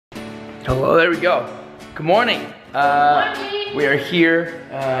Hello, there we go. Good morning. We are here.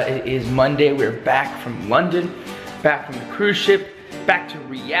 It is Monday. We're back from London, back from the cruise ship, back to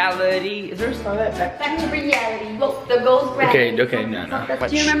reality. Is there a song that? Back to reality. Well, the goals Okay, no.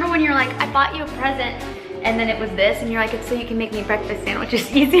 Do you remember when you're like, I bought you a present, and then it was this, and you're like, it's so you can make me breakfast sandwiches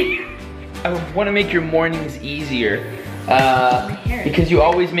easier. I want to make your mornings easier. Because you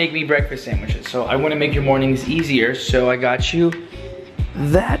always make me breakfast sandwiches. So I want to make your mornings easier. So I got you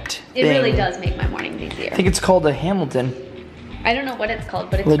that It thing. really does make my mornings easier. I think it's called a Hamilton. I don't know what it's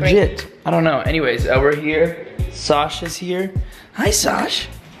called, but it's Legit. great. I don't know. Anyways, we're here. Sasha's here. Hi, Sash.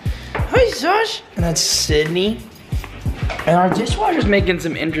 Hi, Sash. And that's Sydney. And our dishwasher's making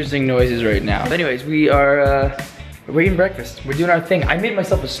some interesting noises right now. But anyways, we're eating breakfast. We're doing our thing. I made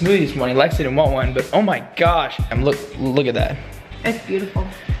myself a smoothie this morning. Lex didn't want one, but oh my gosh. Look at that. It's beautiful.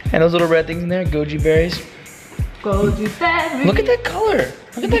 And those little red things in there, goji berries. Goji berries. Look at that color.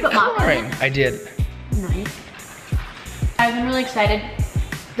 Look at that coloring. I did. Nice. I've been really excited.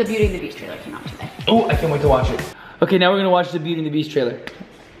 The Beauty and the Beast trailer came out today. Oh, I can't wait to watch it. Okay, now we're gonna watch the Beauty and the Beast trailer.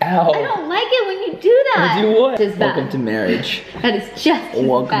 Ow. I don't like it when you do that. You do what? It's bad. Welcome to marriage. That is just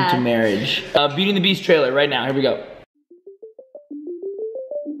Welcome bad. to marriage. Beauty and the Beast trailer right now. Here we go.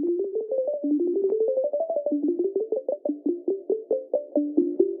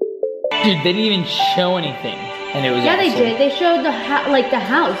 Dude, they didn't even show anything, and it was Yeah, awesome. they did. They showed the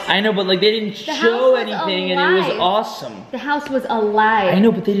house. I know, but like they didn't The show house was anything, and it was alive. awesome. The house was alive. I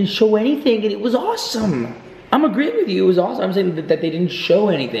know, but they didn't show anything, and it was awesome. I'm agreeing with you. It was awesome. I'm saying that they didn't show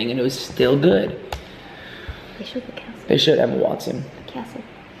anything, and it was still good. They showed the castle. They showed Emma Watson. The castle.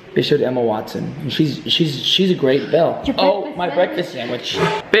 They showed Emma Watson. And she's a great belle. Your Oh, breakfast my breakfast sandwich.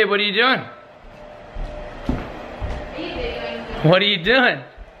 Babe, what are you doing? What are you doing?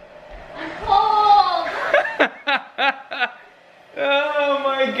 I'm cold. Oh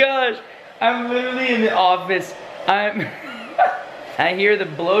my gosh. I'm literally in the office. I hear the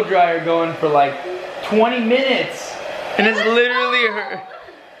blow dryer going for like 20 minutes. And it's literally her.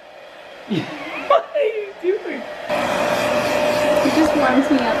 What are you doing? It just warms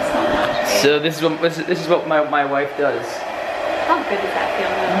me up so much. So this is what my wife does. How good does that feel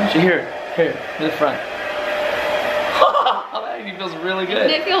though? Here, to the front. That actually feels really good.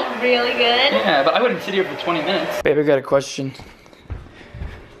 Doesn't it feel really good? Yeah, but I wouldn't sit here for 20 minutes. Babe, I got a question.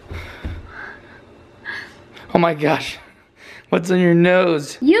 Oh my gosh. What's on your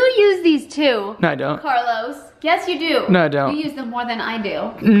nose? You use these too. No, I don't. Carlos. Yes, you do. No, I don't. You use them more than I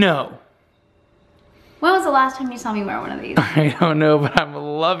do. No. When was the last time you saw me wear one of these? I don't know, but I'm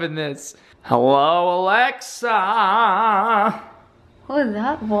loving this. Hello, Alexa. What was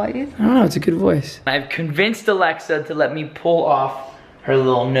that voice? I don't know, it's a good voice. I've convinced Alexa to let me pull off her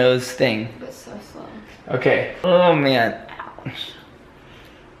little nose thing. But so slow. Okay. Oh man. Ouch.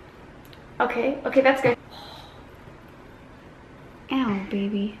 Okay, that's good. Ow,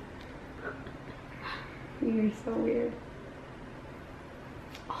 baby. You're so weird.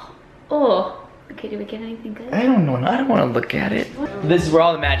 Oh. Okay, did we get anything good? I don't know. I don't want to look at it. This is where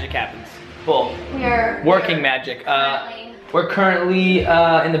all the magic happens. Full. Working magic. We're currently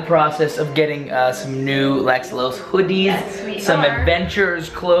in the process of getting some new Lex Los hoodies, Yes, some adventures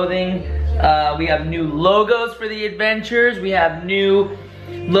clothing. We have new logos for the adventures. We have new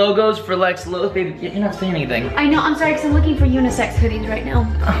logos for Lex Los. Baby, you're not saying anything. I know, I'm sorry, because I'm looking for unisex hoodies right now.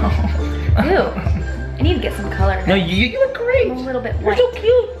 Ew. I need to get some color. No, you look great. I'm a little bit You're white. so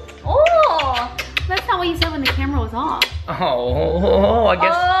cute. Oh, that's not what you said when the camera was off. Oh,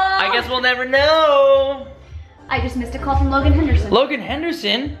 I guess we'll never know. I just missed a call from Logan Henderson. Logan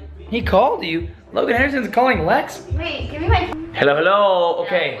Henderson? He called you? Logan Henderson's calling Lex? Wait, give me my... Hello.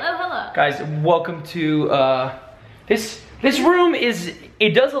 Okay. Hello. Guys, welcome to this room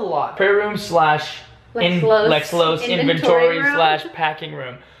it does a lot. Prayer room slash Lex Los inventory room. slash packing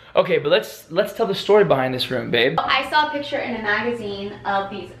room. Okay, but let's tell the story behind this room, babe. I saw a picture in a magazine of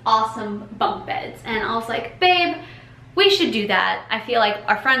these awesome bunk beds, and I was like, babe, we should do that. I feel like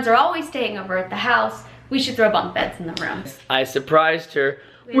our friends are always staying over at the house. We should throw bunk beds in the room. I surprised her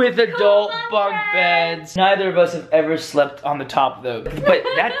with adult bunk beds. Neither of us have ever slept on the top though. But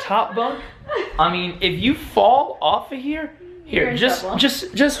that top bunk, I mean, if you fall off of here, just hold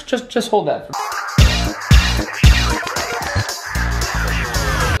that for me.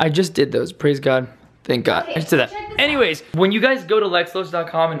 I just did those, praise God. Thank God, Okay, I just did that. check this Anyways, when you guys go to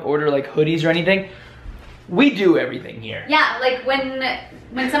lexlos.com and order like hoodies or anything, we do everything here. Yeah, like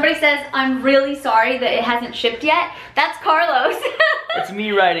when somebody says, I'm really sorry that it hasn't shipped yet, that's Carlos. It's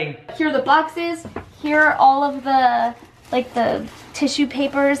me writing. Here are the boxes. Here are all of the, like the tissue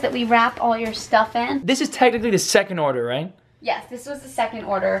papers that we wrap all your stuff in. This is technically the second order, right? Yes, this was the second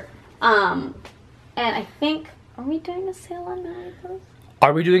order And I think, are we doing a sale on Maui Blues?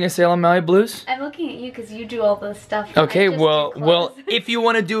 Are we doing a sale on Maui Blues? I'm looking at you because you do all the stuff. Okay, well, if you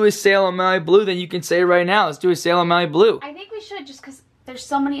want to do a sale on Maui Blue, then you can say it right now. Let's do a sale on Maui Blue. I think we should, just because there's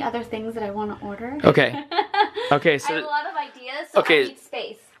so many other things that I want to order. Okay. Okay, so... I have a lot of ideas, so I need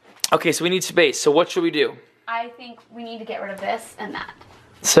space. Okay, so we need space. So what should we do? I think we need to get rid of this and that.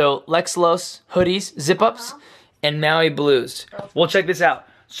 So, Lexlos hoodies, zip-ups, and Maui Blues. Well, check this out.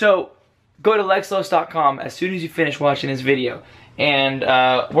 So, go to lexlos.com as soon as you finish watching this video. And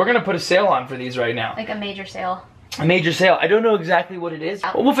we're gonna put a sale on for these right now. Like a major sale. A major sale. I don't know exactly what it is,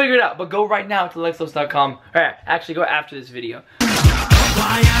 but we'll figure it out. But go right now to lexlos.com. Alright, actually go after this video.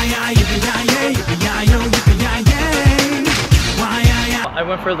 I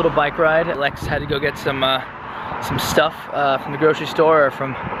went for a little bike ride. Lex had to go get some stuff from the grocery store, or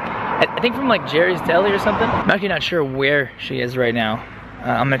from, I think from like Jerry's Deli or something. I'm actually not sure where she is right now.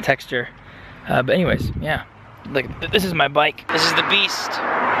 I'm gonna text her. But anyways, yeah. Look, this is my bike. This is the Beast.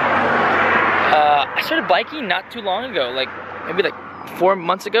 I started biking not too long ago, like maybe like 4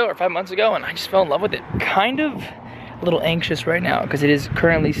 months ago or 5 months ago, and I just fell in love with it. Kind of a little anxious right now because it is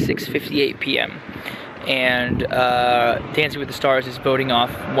currently 6:58 p.m. and Dancing with the Stars is voting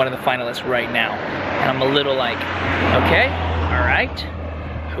off one of the finalists right now, and I'm a little like, okay, all right,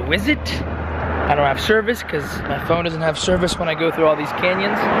 who is it? I don't have service because my phone doesn't have service when I go through all these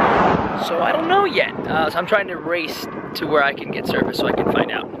canyons. So I don't know yet. So I'm trying to race to where I can get service so I can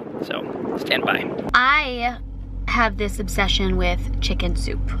find out. So stand by. I have this obsession with chicken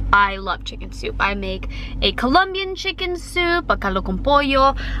soup. I love chicken soup. I make a Colombian chicken soup, a caldo con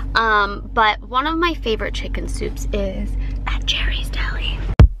pollo, but one of my favorite chicken soups is at Jerry's Deli.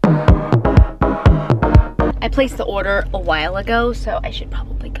 I placed the order a while ago, so I should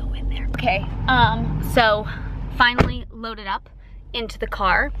probably go in there. Okay, so finally loaded up into the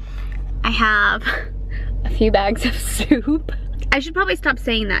car. I have a few bags of soup. I should probably stop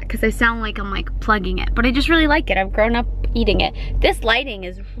saying that because I sound like I'm like plugging it, but I just really like it. I've grown up eating it. This lighting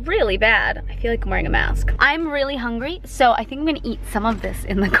is really bad. I feel like I'm wearing a mask. I'm really hungry, so I think I'm gonna eat some of this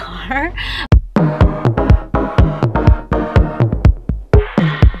in the car.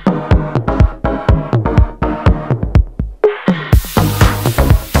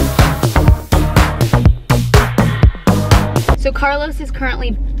 So Carlos is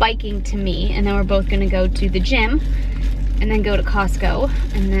currently biking to me, and then we're both gonna go to the gym, and then go to Costco,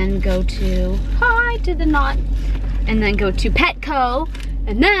 and then go to, hi to the knot, and then go to Petco,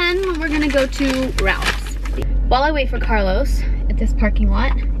 and then we're gonna go to Ralph's. While I wait for Carlos at this parking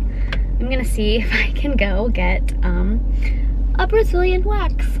lot, I'm gonna see if I can go get a Brazilian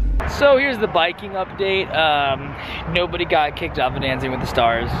wax. So here's the biking update. Nobody got kicked off of Dancing with the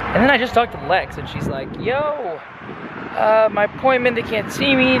Stars. And then I just talked to Lex, and she's like, yo, my appointment, they can't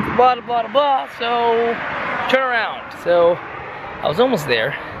see me, blah, blah, blah, blah, so turn around. So I was almost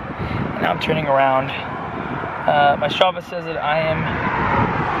there, and now I'm turning around. My Strava says that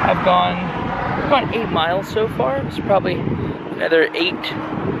I've gone 8 miles so far. It's probably another 8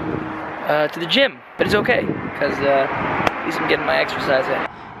 to the gym, but it's okay, because at least I'm getting my exercise in.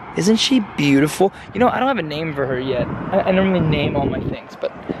 Isn't she beautiful? You know, I don't have a name for her yet. I don't really name all my things,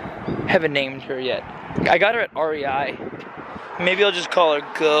 but I haven't named her yet. I got her at REI. Maybe I'll just call her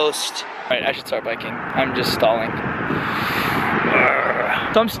Ghost. All right, I should start biking. I'm just stalling.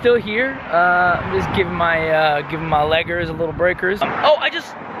 So I'm still here. I'm just giving my leggers a little breakers. Oh, I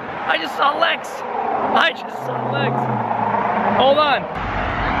just saw Lex. I just saw Lex. Hold on.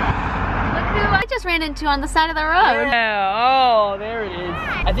 Look who I just ran into on the side of the road. Yeah, oh, there it is.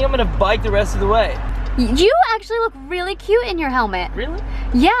 I think I'm gonna bike the rest of the way. You actually look really cute in your helmet. Really?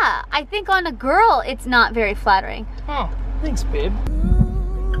 Yeah, I think on a girl it's not very flattering. Oh, thanks, babe.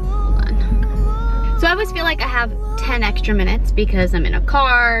 Hold on. So I always feel like I have 10 extra minutes because I'm in a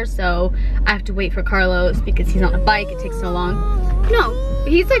car, so I have to wait for Carlos because he's on a bike, it takes so long. No,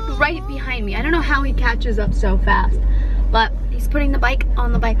 he's like right behind me. I don't know how he catches up so fast, but he's putting the bike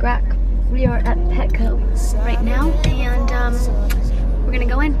on the bike rack. We are at Petco right now, and we're gonna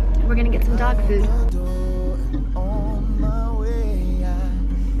go in. We're gonna get some dog food. Oh,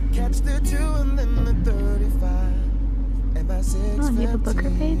 do you have a Booker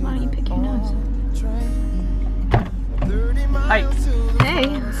page? Why don't you pick your nose? Hi. Hey.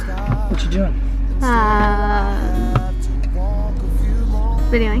 What you doing?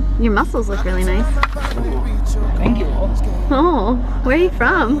 Videoing. Your muscles look really nice. Thank you. Oh, where are you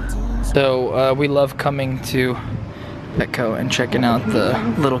from? So we love coming to Petco and checking out the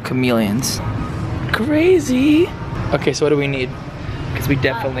little chameleons. Crazy. Okay, so what do we need? Because we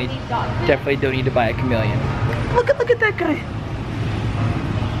definitely don't need to buy a chameleon. Look at that guy.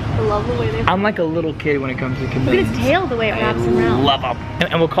 The love the way they. I'm like a little kid when it comes to chameleons. Look at his tail, the way it wraps him around. Love him.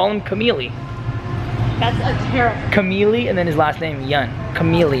 And we'll call him Chameleon. That's a terrible. Chameleon, and then his last name Yun.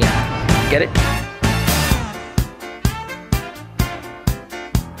 Chameleon. Get it?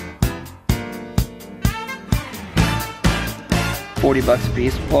 $40 a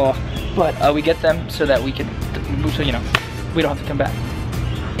piece. Oh, but we get them so that we can, so you know, we don't have to come back.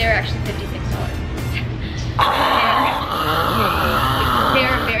 They're actually $56.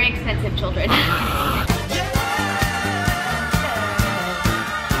 They're very expensive children.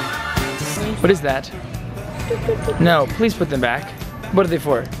 What is that? No, please put them back. What are they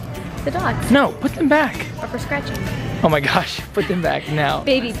for? The dogs. No, put them back. Or for scratching. Oh my gosh, put them back now.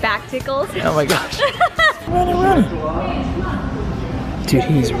 Baby back tickles. Oh my gosh. Running. Dude,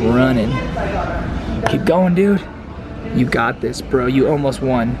 he's running. Keep going, dude. You got this, bro. You almost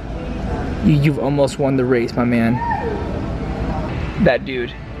won. You've almost won the race, my man. That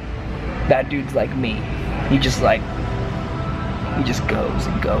dude's like me. He just goes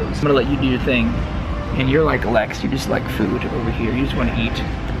and goes. I'm gonna let you do your thing. And you're like Lex, you just like food over here. You just wanna eat.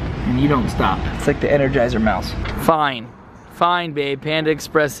 And you don't stop. It's like the Energizer mouse. Fine. Fine, babe. Panda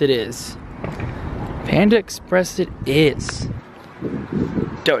Express it is. Panda Express it is.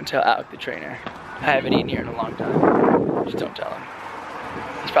 Don't tell Alec the trainer. I haven't eaten here in a long time. Just don't tell him.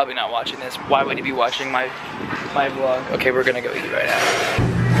 He's probably not watching this. Why would he be watching my vlog? Okay, we're gonna go eat right now.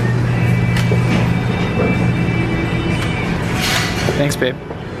 Thanks, babe.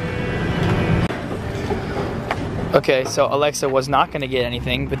 Okay, so Alexa was not gonna get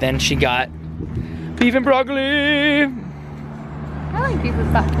anything, but then she got beef and broccoli. I like beef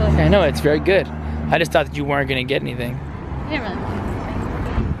and broccoli. I know, it's very good. I just thought that you weren't gonna get anything. I didn't really want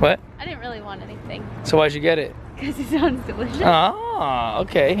anything. What? I didn't really want anything. So why'd you get it? Because it sounds delicious. Ah,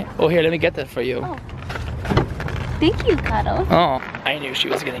 okay. Well, here, let me get that for you. Oh. Thank you, Cuddle. Oh, I knew she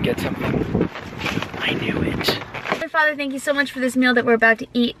was gonna get something. I knew it. Father, thank you so much for this meal that we're about to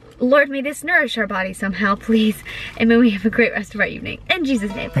eat. Lord, may this nourish our body somehow, please. And may we have a great rest of our evening. In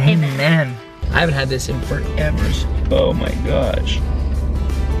Jesus' name, amen. Amen. I haven't had this in forever. Oh my gosh.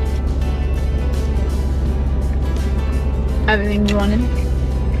 Everything you wanted?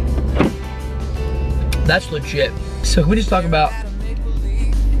 That's legit. So can we just talk about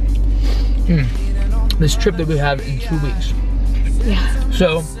this trip that we have in 2 weeks? Yeah.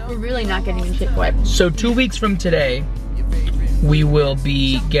 So we're really not getting in shape for it. So 2 weeks from today, we will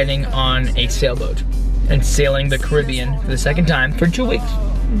be getting on a sailboat and sailing the Caribbean for the second time for 2 weeks.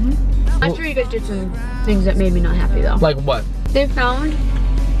 I'm sure you guys did some things that made me not happy though. Like what? They found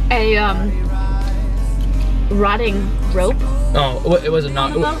a rotting rope. Oh, it was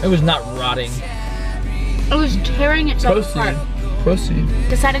not rotting. It was tearing itself apart. Proceed.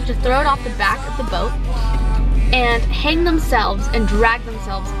 Decided to throw it off the back of the boat and hang themselves and drag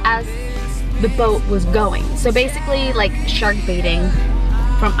themselves as the boat was going. So basically like shark baiting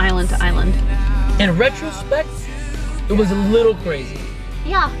from island to island. In retrospect, it was a little crazy.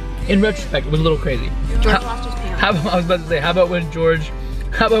 Yeah. In retrospect, it was a little crazy. George lost his pants. I was about to say, how about when George's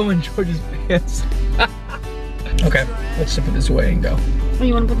pants? Okay, let's just put this away and go. Oh,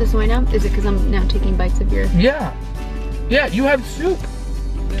 you want to put this away now? Is it because I'm now taking bites of your... Yeah. Yeah, you have soup.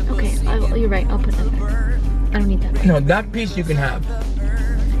 Okay, you're right. I'll put that back. I don't need that back. No, that piece you can have.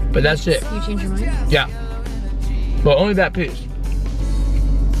 But that's it. You change your mind? Yeah. Well, only that piece.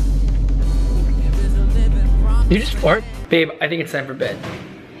 You just fart? Babe, I think it's time for bed.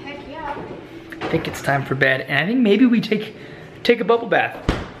 Heck yeah. I think it's time for bed, and I think maybe we take a bubble bath.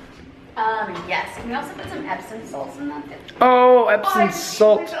 Yes. Can we also put some Epsom salts in that? Oh, Epsom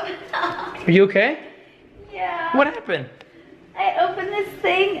salt. Are you okay? Yeah. What happened? I opened this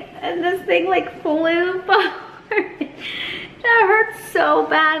thing and this thing like flew apart. That hurts so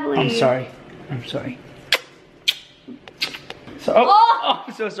badly. I'm sorry. I'm sorry. So,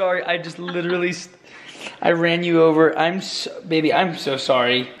 I'm so sorry. I just literally, I ran you over. Baby, I'm so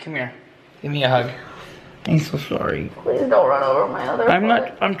sorry. Come here. Give me a hug. I'm so sorry. Please don't run over my other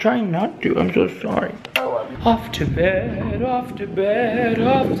foot. I'm trying not to. I'm so sorry. I love you. Off to bed, off to bed,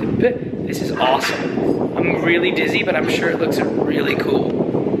 off to bed. This is awesome. I'm really dizzy, but I'm sure it looks really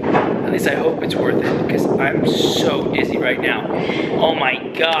cool. At least I hope it's worth it, because I'm so dizzy right now. Oh my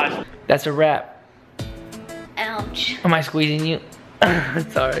gosh. That's a wrap. Ouch. Am I squeezing you?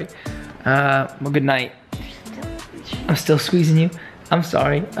 Sorry. Well, good night. I'm still squeezing you. I'm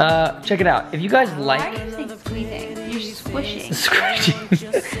sorry. Check it out. If you guys like... Why are you saying squeezing? You're squishing. Squishing.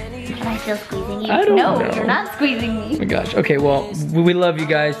 Am I still squeezing you? I don't know. No, you're not squeezing me. Oh my gosh. Okay, well, we love you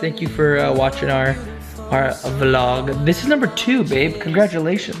guys. Thank you for watching our vlog. This is number 2, babe.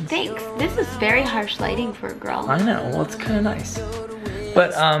 Congratulations. Thanks. This is very harsh lighting for a girl. I know. Well, it's kind of nice. But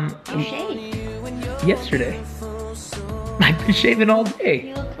But You shaved. yesterday. I've been shaving all day.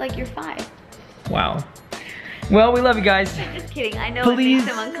 You look like you're 5. Wow. Well, we love you guys. Just kidding. I know Please, it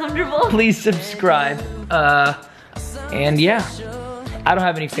makes them uncomfortable. Please subscribe. And yeah, I don't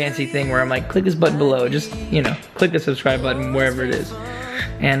have any fancy thing where I'm like, click this button below. Just, you know, click the subscribe button wherever it is.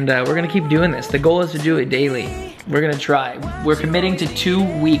 And we're gonna keep doing this. The goal is to do it daily. We're gonna try. We're committing to 2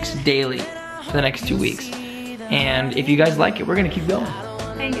 weeks daily for the next 2 weeks. And if you guys like it, we're gonna keep going.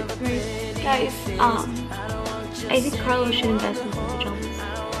 I think it's great. Guys, I think Carlos should invest in some pajamas.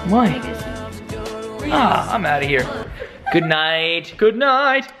 Why? Ah, I'm out of here. Good night. Good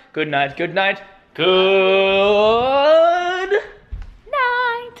night. Good night. Good night. Good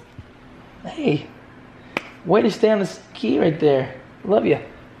Night. Hey, way to stay on this key right there. Love you.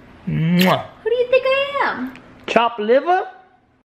 Mwah. Who do you think I am? Chopped liver?